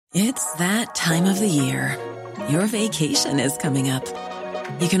It's that time of the year. Your vacation is coming up.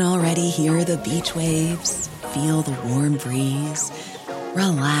 You can already hear the beach waves, feel the warm breeze,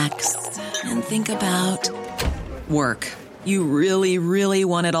 relax, and think about work. You really, really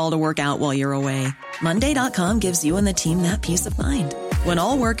want it all to work out while you're away. Monday.com gives you and the team that peace of mind. When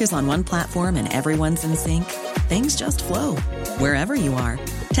all work is on one platform and everyone's in sync, things just flow. Wherever you are,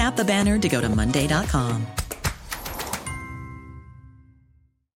 tap the banner to go to Monday.com.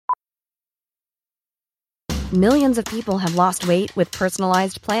 Millions of people have lost weight with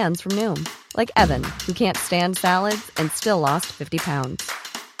personalized plans from Noom. Like Evan, who can't stand salads and still lost 50 pounds.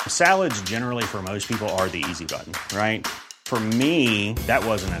 Salads generally for most people are the easy button, right? For me, that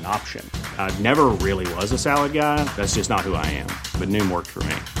wasn't an option. I never really was a salad guy. That's just not who I am. But Noom worked for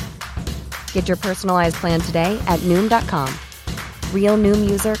me. Get your personalized plan today at Noom.com. Real Noom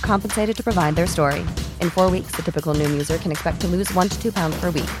user compensated to provide their story. In 4 weeks, the typical Noom user can expect to lose 1 to 2 pounds per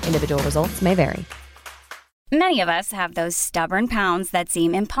week. Individual results may vary. Many of us have those stubborn pounds that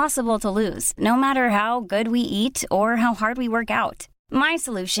seem impossible to lose, no matter how good we eat or how hard we work out. My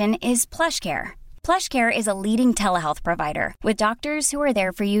solution is PlushCare. PlushCare is a leading telehealth provider with doctors who are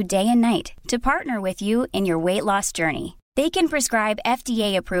there for you day and night to partner with you in your weight loss journey. They can prescribe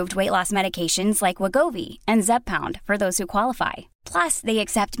FDA-approved weight loss medications like Wegovy and Zepbound for those who qualify. Plus, they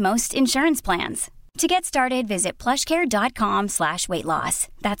accept most insurance plans. To get started, visit plushcare.com/weightloss.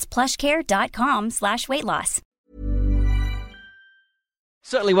 That's plushcare.com/weightloss.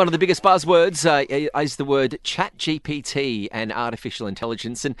 Certainly one of the biggest buzzwords is the word ChatGPT and artificial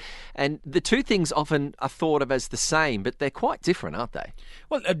intelligence. And the two things often are thought of as the same, but they're quite different, aren't they?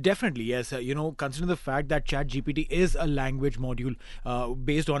 Well, definitely, yes. Considering the fact that ChatGPT is a language module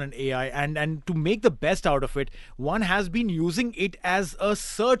based on an AI, and to make the best out of it, one has been using it as a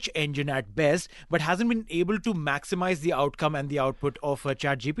search engine at best, but hasn't been able to maximize the outcome and the output of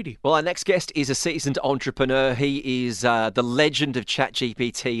ChatGPT. Well, our next guest is a seasoned entrepreneur. He is the legend of ChatGPT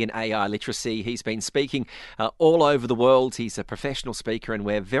and AI literacy. He's been speaking all over the world. He's a professional speaker, and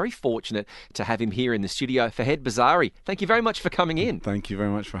we're very fortunate to have him here in the studio. Fahed Bizzari, thank you very much for coming in. Thank you very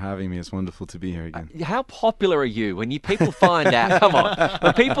much for having me. It's wonderful to be here again. How popular are you when people find out, come on,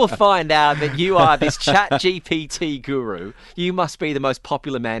 when people find out that you are this ChatGPT guru, you must be the most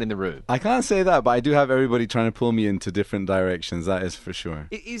popular man in the room. I can't say that, but I do have everybody trying to pull me into different directions. That is for sure.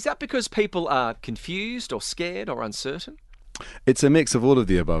 Is that because people are confused or scared or uncertain? It's a mix of all of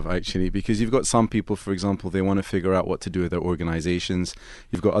the above, actually, because you've got some people, for example, they want to figure out what to do with their organizations.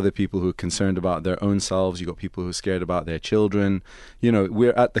 You've got other people who are concerned about their own selves. You've got people who are scared about their children.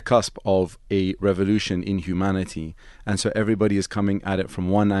 We're at the cusp of a revolution in humanity. And so everybody is coming at it from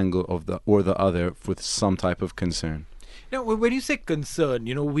one angle or the other with some type of concern. Now, when you say concern,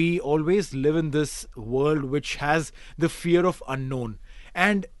 we always live in this world which has the fear of unknown.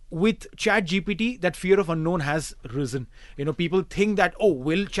 And with ChatGPT, that fear of unknown has risen. People think that,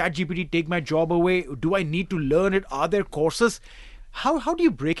 will ChatGPT take my job away? Do I need to learn it? Are there courses? How do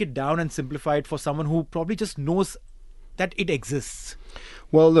you break it down and simplify it for someone who probably just knows that it exists?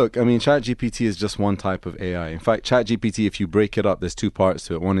 Well, look, ChatGPT is just one type of AI. In fact, ChatGPT, if you break it up, there's two parts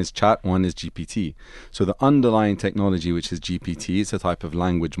to it. One is chat, one is GPT. So the underlying technology, which is GPT, is a type of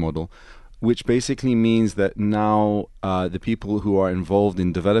language model, which basically means that now the people who are involved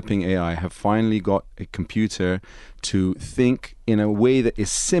in developing AI have finally got a computer to think in a way that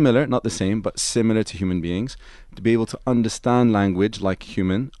is similar, not the same, but similar to human beings, to be able to understand language like a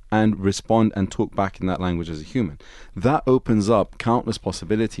human and respond and talk back in that language as a human. That opens up countless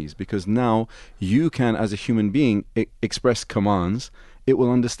possibilities, because now you can, as a human being, express commands. It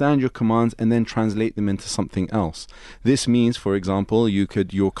will understand your commands and then translate them into something else. This means, for example,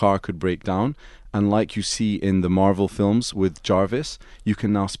 your car could break down, and like you see in the Marvel films with Jarvis, you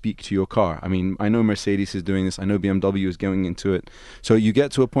can now speak to your car. I know Mercedes is doing this. I know BMW is going into it. So you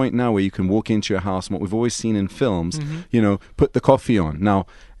get to a point now where you can walk into your house, and what we've always seen in films, put the coffee on. Now,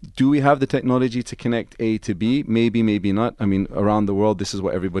 do we have the technology to connect A to B? Maybe, maybe not. Around the world, this is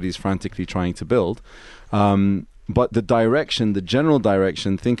what everybody's frantically trying to build. But the general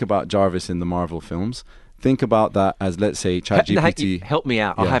direction, think about Jarvis in the Marvel films. Think about that as, let's say, ChatGPT. Help me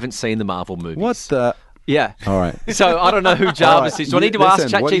out. Yeah. I haven't seen the Marvel movies. What the? Yeah. All right. So I don't know who Jarvis is. Do I need to ask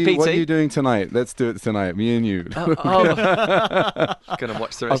ChatGPT? What are you doing tonight? Let's do it tonight, me and you. Gonna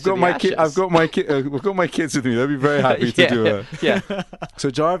watch the rest of the Ashes. I've got my kids with me. They'll be very happy to do it. Yeah. So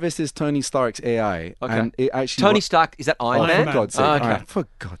Jarvis is Tony Stark's AI. Okay. And it actually Tony Stark, is that Iron Man? For God's sake. Oh, okay. Right, for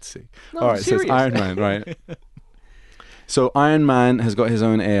God's sake. No, all right, so it's Iron Man, right? So Iron Man has got his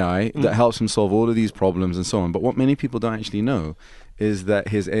own AI that helps him solve all of these problems and so on. But what many people don't actually know is that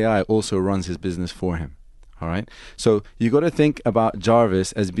his AI also runs his business for him. All right. So you got to think about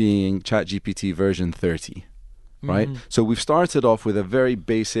Jarvis as being ChatGPT version 30, right? So we've started off with a very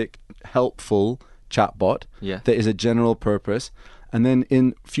basic, helpful chatbot that is a general purpose. And then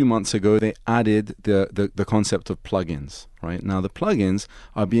a few months ago, they added the concept of plugins, right? Now, the plugins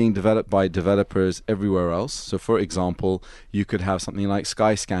are being developed by developers everywhere else. So, for example, you could have something like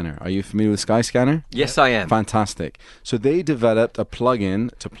Skyscanner. Are you familiar with Skyscanner? Yes, I am. Fantastic. So they developed a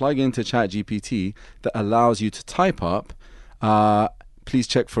plugin to plug into ChatGPT that allows you to type up, please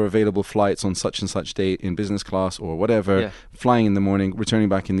check for available flights on such and such date in business class or whatever, flying in the morning, returning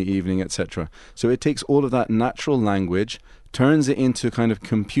back in the evening, etc. So it takes all of that natural language, turns it into kind of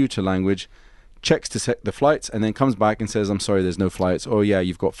computer language, checks to set the flights, and then comes back and says, I'm sorry, there's no flights. Oh yeah,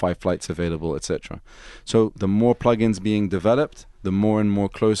 you've got 5 flights available, etc. So the more plugins being developed, the more and more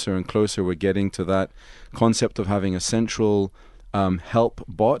closer and closer we're getting to that concept of having a central help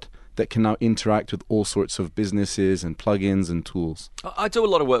bot that can now interact with all sorts of businesses and plugins and tools. I do a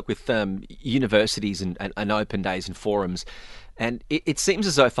lot of work with universities and open days and forums. And it seems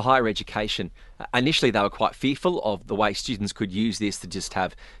as though for higher education, initially they were quite fearful of the way students could use this to just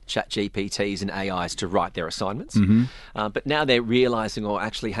have chat GPTs and AIs to write their assignments. But now they're realising, oh,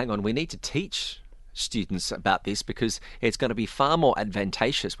 actually, hang on, we need to teach students about this because it's going to be far more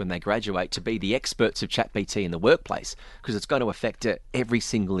advantageous when they graduate to be the experts of ChatGPT in the workplace because it's going to affect every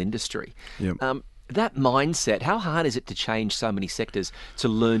single industry. That mindset, how hard is it to change so many sectors to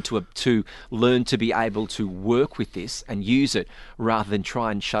learn to be able to work with this and use it rather than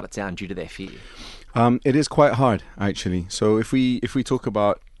try and shut it down due to their fear? It is quite hard, actually. So if we talk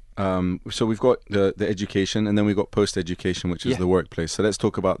about so we've got the education and then we've got post-education, which is the workplace. So let's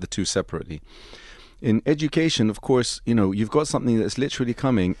talk about the two separately. In education, of course, you've got something that's literally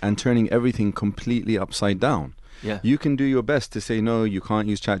coming and turning everything completely upside down. You can do your best to say, no, you can't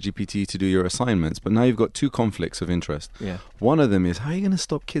use ChatGPT to do your assignments, but now you've got two conflicts of interest. One of them is, how are you going to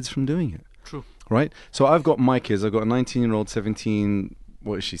stop kids from doing it? True. Right? So I've got my kids. I've got a 19-year-old, 17,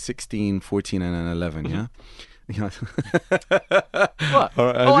 16, 14, and an 11, yeah? What? Right.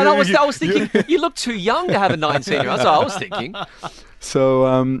 I was thinking, you look too young to have a 19-year-old. That's what I was thinking.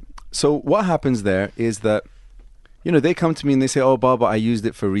 So what happens there is that, they come to me and they say, oh, Baba, I used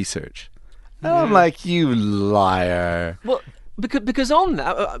it for research. And I'm like, you liar. Well, because on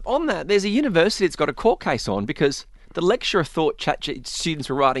that, there's a university that's got a court case on because the lecturer thought students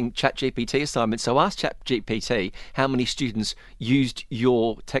were writing ChatGPT assignments. So asked ChatGPT how many students used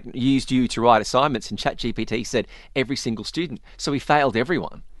you to write assignments, and ChatGPT said every single student. So he failed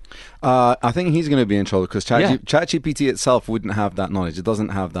everyone. I think he's going to be in trouble because ChatGPT itself wouldn't have that knowledge. It doesn't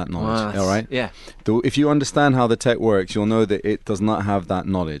have that knowledge. All right. Yeah. If you understand how the tech works, you'll know that it does not have that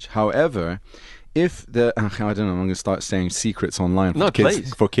knowledge. However, if I don't know, I'm going to start saying secrets online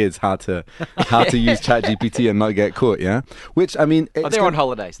for kids how to use ChatGPT and not get caught. Yeah. Which I mean, they're on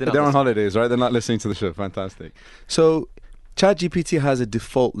holidays. They're on holidays, right? They're not listening to the show. Fantastic. So ChatGPT has a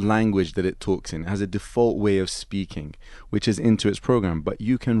default language that it talks in. It has a default way of speaking, which is into its program, but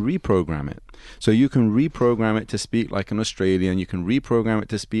you can reprogram it. So you can reprogram it to speak like an Australian, you can reprogram it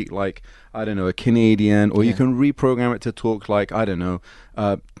to speak like, I don't know, a Canadian, or you can reprogram it to talk like, I don't know,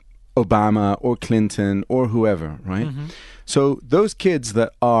 Obama or Clinton or whoever, right? So those kids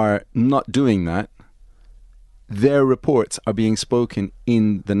that are not doing that, their reports are being spoken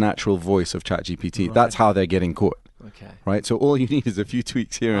in the natural voice of ChatGPT. Right. That's how they're getting caught. Okay. Right. So all you need is a few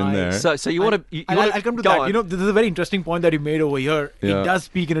tweaks here and there. So you want to? I'll come to that. This is a very interesting point that you made over here. It does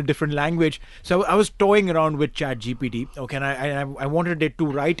speak in a different language. So I was toying around with ChatGPT. Okay, and I wanted it to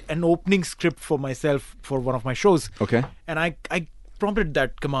write an opening script for myself for one of my shows. Okay. And I prompted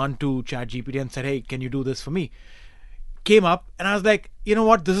that command to ChatGPT and said, "Hey, can you do this for me?" Came up, and I was like, you know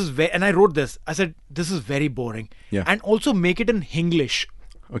what? This is and I wrote this. I said, this is very boring. Yeah. And also make it in Hinglish.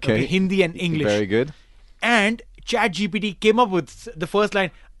 Okay. Hindi and English. Very good. And ChatGPT came up with the first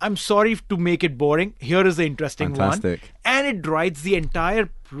line, I'm sorry to make it boring. Here is the interesting Fantastic. one. And it writes the entire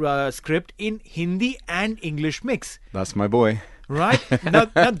script in Hindi and English mix. That's my boy. Right? now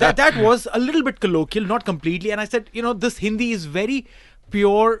that was a little bit colloquial, not completely. And I said, this Hindi is very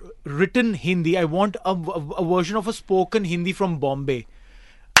pure written Hindi. I want a version of a spoken Hindi from Bombay.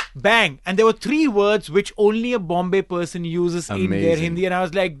 Bang! And there were 3 words which only a Bombay person uses in their Hindi. And I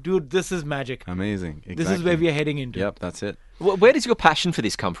was like, dude, this is magic. Amazing. Exactly. This is where we are heading into. Yep, that's it. Where does your passion for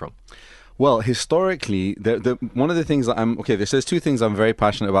this come from? Well, historically, one of the things that there's 2 things I'm very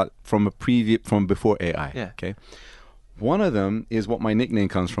passionate about from before AI. Yeah. Okay. One of them is what my nickname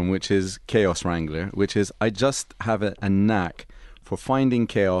comes from, which is Chaos Wrangler, which is I just have a knack for finding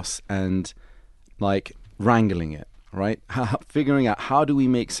chaos and like wrangling it. right? Figuring out how do we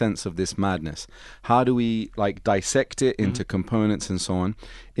make sense of this madness? How do we like dissect it into components and so on?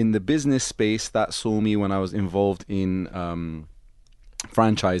 In the business space, that saw me when I was involved in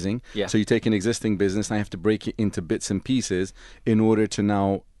franchising. Yeah. So you take an existing business and I have to break it into bits and pieces in order to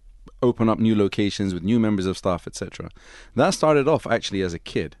now open up new locations with new members of staff, etc. That started off actually as a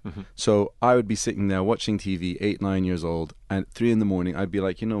kid. So I would be sitting there watching TV, 8, 9 years old, and at 3 a.m, I'd be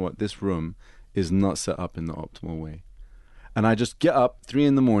like, you know what, this room is not set up in the optimal way. And I just get up 3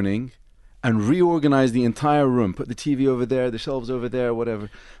 a.m. and reorganize the entire room, put the TV over there, the shelves over there, whatever.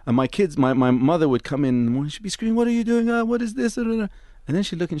 And my kids, my mother would come in the morning, she'd be screaming, what are you doing? What is this? And then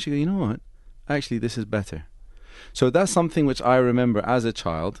she'd look and she'd go, you know what? Actually, this is better. So that's something which I remember as a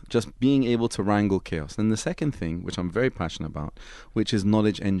child, just being able to wrangle chaos. And the second thing, which I'm very passionate about, which is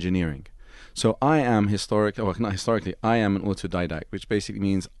knowledge engineering. So I am I am an autodidact, which basically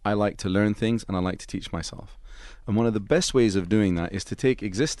means I like to learn things and I like to teach myself. And one of the best ways of doing that is to take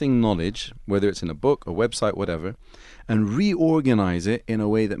existing knowledge, whether it's in a book, a website, whatever, and reorganize it in a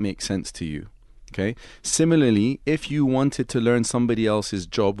way that makes sense to you. Okay. Similarly, if you wanted to learn somebody else's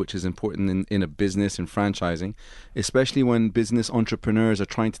job, which is important in a business and franchising, especially when business entrepreneurs are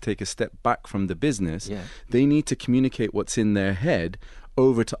trying to take a step back from the business, they need to communicate what's in their head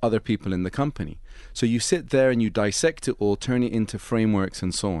over to other people in the company. So you sit there and you dissect it all, turn it into frameworks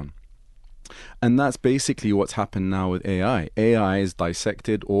and so on. And that's basically what's happened now with AI. AI has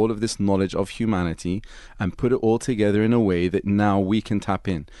dissected all of this knowledge of humanity and put it all together in a way that now we can tap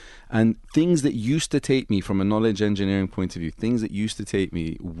in. And things that used to take me, from a knowledge engineering point of view, things that used to take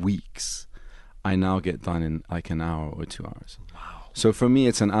me weeks, I now get done in like an hour or 2 hours. Wow. So for me,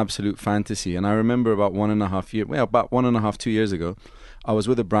 it's an absolute fantasy. And I remember about 2 years ago, I was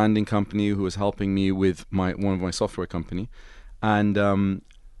with a branding company who was helping me with one of my software company. And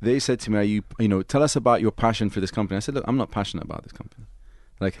they said to me, tell us about your passion for this company. I said, look, I'm not passionate about this company.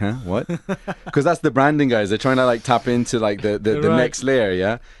 Like, huh? What? Because that's the branding guys. They're trying to like tap into like the right. next layer,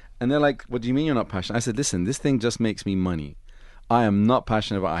 yeah? And they're like, what do you mean you're not passionate? I said, listen, this thing just makes me money. I am not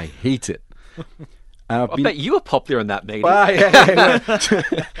passionate about it. I hate it. I bet you were popular in that meeting. Yeah.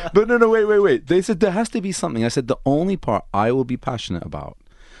 But no, wait. They said, there has to be something. I said, the only part I will be passionate about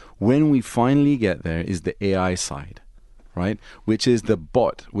when we finally get there is the AI side. Right, which is the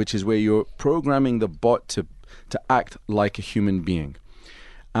bot, which is where you're programming the bot to act like a human being.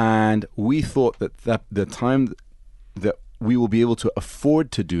 And we thought that the time that we will be able to afford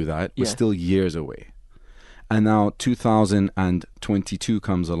to do that was still years away. And now 2022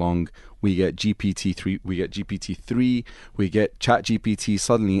 comes along, we get GPT-3, we get GPT-3, we get ChatGPT.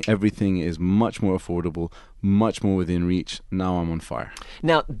 Suddenly everything is much more affordable, much more within reach. Now I'm on fire.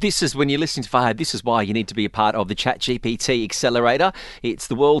 Now, this is when you're listening to Fahed, this is why you need to be a part of the ChatGPT Accelerator. It's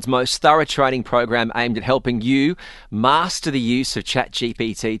the world's most thorough training program aimed at helping you master the use of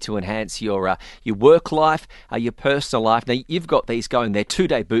ChatGPT to enhance your work life, your personal life. Now, you've got these going. They're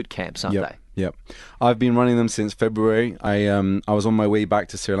 2-day boot camps, aren't they? Yep. I've been running them since February. I was on my way back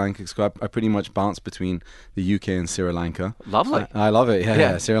to Sri Lanka, so I pretty much bounced between the UK and Sri Lanka. Lovely. I love it.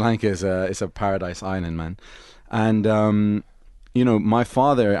 Yeah. Sri Lanka is a paradise island, man. And my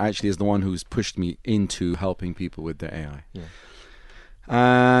father actually is the one who's pushed me into helping people with their AI. Yeah.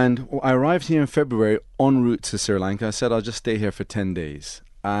 And I arrived here in February en route to Sri Lanka. I said I'll just stay here for 10 days.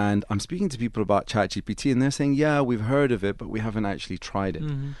 And I'm speaking to people about ChatGPT, and they're saying, yeah, we've heard of it, but we haven't actually tried it.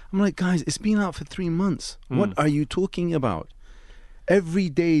 Mm-hmm. I'm like, guys, it's been out for 3 months. What are you talking about? Every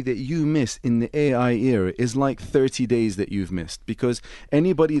day that you miss in the AI era is like 30 days that you've missed, because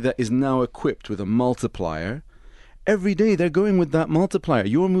anybody that is now equipped with a multiplier, every day they're going with that multiplier.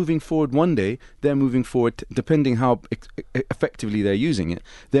 You're moving forward one day, they're moving forward, depending how effectively they're using it,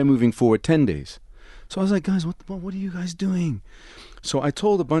 they're moving forward 10 days. So I was like, guys, what are you guys doing? So I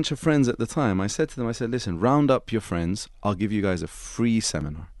told a bunch of friends at the time, I said to them, listen, round up your friends. I'll give you guys a free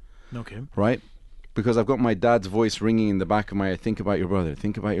seminar. Okay. Right? Because I've got my dad's voice ringing in the back of my head. Think about your brother.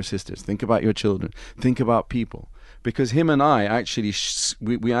 Think about your sisters. Think about your children. Think about people. Because him and I actually,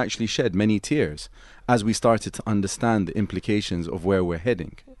 we actually shed many tears as we started to understand the implications of where we're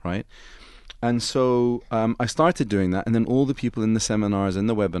heading, right? And so I started doing that. And then all the people in the seminars and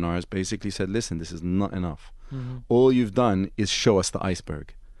the webinars basically said, listen, this is not enough. Mm-hmm. All you've done is show us the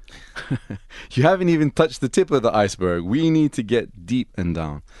iceberg. You haven't even touched the tip of the iceberg. We need to get deep and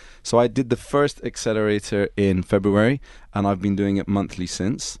down. So I did the first accelerator in February, and I've been doing it monthly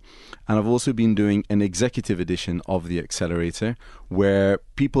since. And I've also been doing an executive edition of the accelerator, where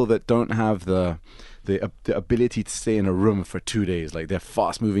people that don't have the the ability to stay in a room for 2 days. Like, they're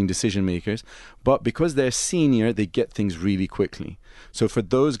fast-moving decision makers. But because they're senior, they get things really quickly. So for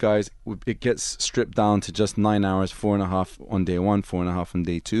those guys, it gets stripped down to just 9 hours, 4.5 on day 1, 4.5 on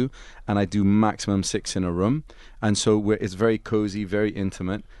day 2. And I do maximum 6 in a room. And so it's very cozy, very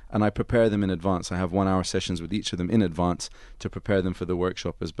intimate. And I prepare them in advance. I have 1 hour sessions with each of them in advance to prepare them for the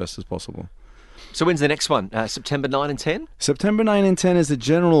workshop as best as possible. So when's the next one? September 9 and 10? September 9 and 10 is the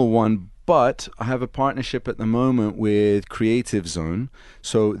general one, but I have a partnership at the moment with Creative Zone.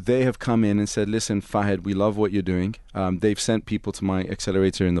 So they have come in and said, listen, Fahed, we love what you're doing. They've sent people to my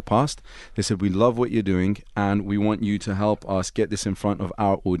accelerator in the past. They said, we love what you're doing, and we want you to help us get this in front of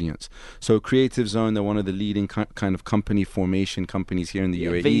our audience. So Creative Zone, they're one of the leading kind of company formation companies here in the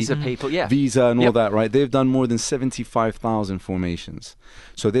UAE. Visa people, Visa and all that, right? They've done more than 75,000 formations.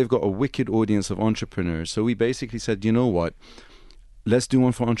 So they've got a wicked audience of entrepreneurs. So we basically said, you know what? Let's do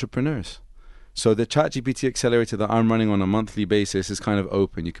one for entrepreneurs. So the ChatGPT accelerator that I'm running on a monthly basis is kind of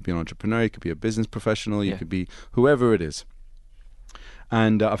open. You could be an entrepreneur, you could be a business professional, you could be whoever it is.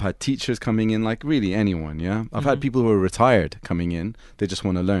 And I've had teachers coming in, like really anyone, yeah? I've had people who are retired coming in. They just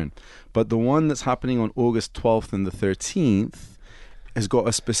want to learn. But the one that's happening on August 12th and the 13th has got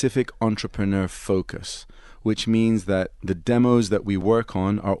a specific entrepreneur focus, which means that the demos that we work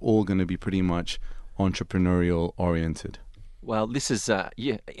on are all going to be pretty much entrepreneurial oriented. Well, this is an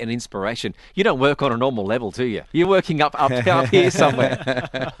inspiration. You don't work on a normal level, do you? You're working up here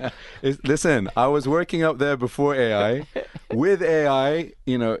somewhere. Listen, I was working up there before AI. With AI,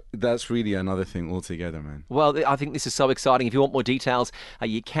 that's really another thing altogether, man. Well, I think this is so exciting. If you want more details,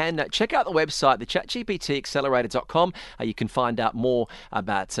 you can check out the website, the chatgptaccelerator.com. You can find out more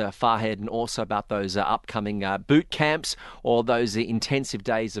about Fahed and also about those upcoming boot camps or those intensive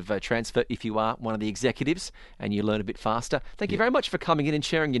days of transfer if you are one of the executives and you learn a bit faster. Thank you very much for coming in and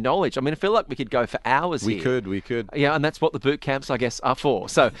sharing your knowledge. I mean, I feel like we could go for hours here. We could. Yeah, and that's what the boot camps, I guess, are for.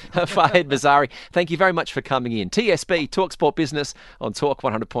 So, Fahed Bizzari, thank you very much for coming in. TSB, TalkSport Business on Talk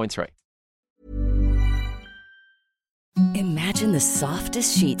 100.3. Imagine the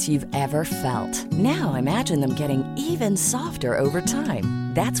softest sheets you've ever felt. Now imagine them getting even softer over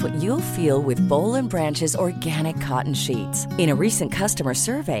time. That's what you'll feel with Boll & Branch's organic cotton sheets. In a recent customer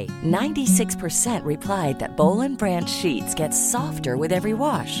survey, 96% replied that Boll & Branch sheets get softer with every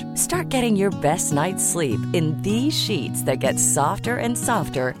wash. Start getting your best night's sleep in these sheets that get softer and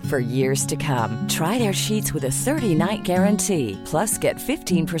softer for years to come. Try their sheets with a 30-night guarantee. Plus, get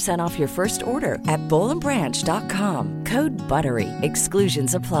 15% off your first order at bollandbranch.com. Code BUTTERY.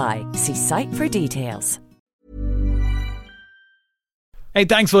 Exclusions apply. See site for details. Hey,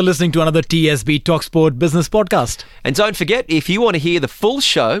 thanks for listening to another TSB TalkSport Business Podcast. And don't forget, if you want to hear the full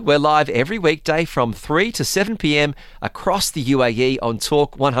show, we're live every weekday from 3 to 7 p.m. across the UAE on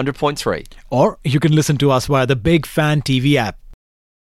Talk 100.3. Or you can listen to us via the Big Fan TV app.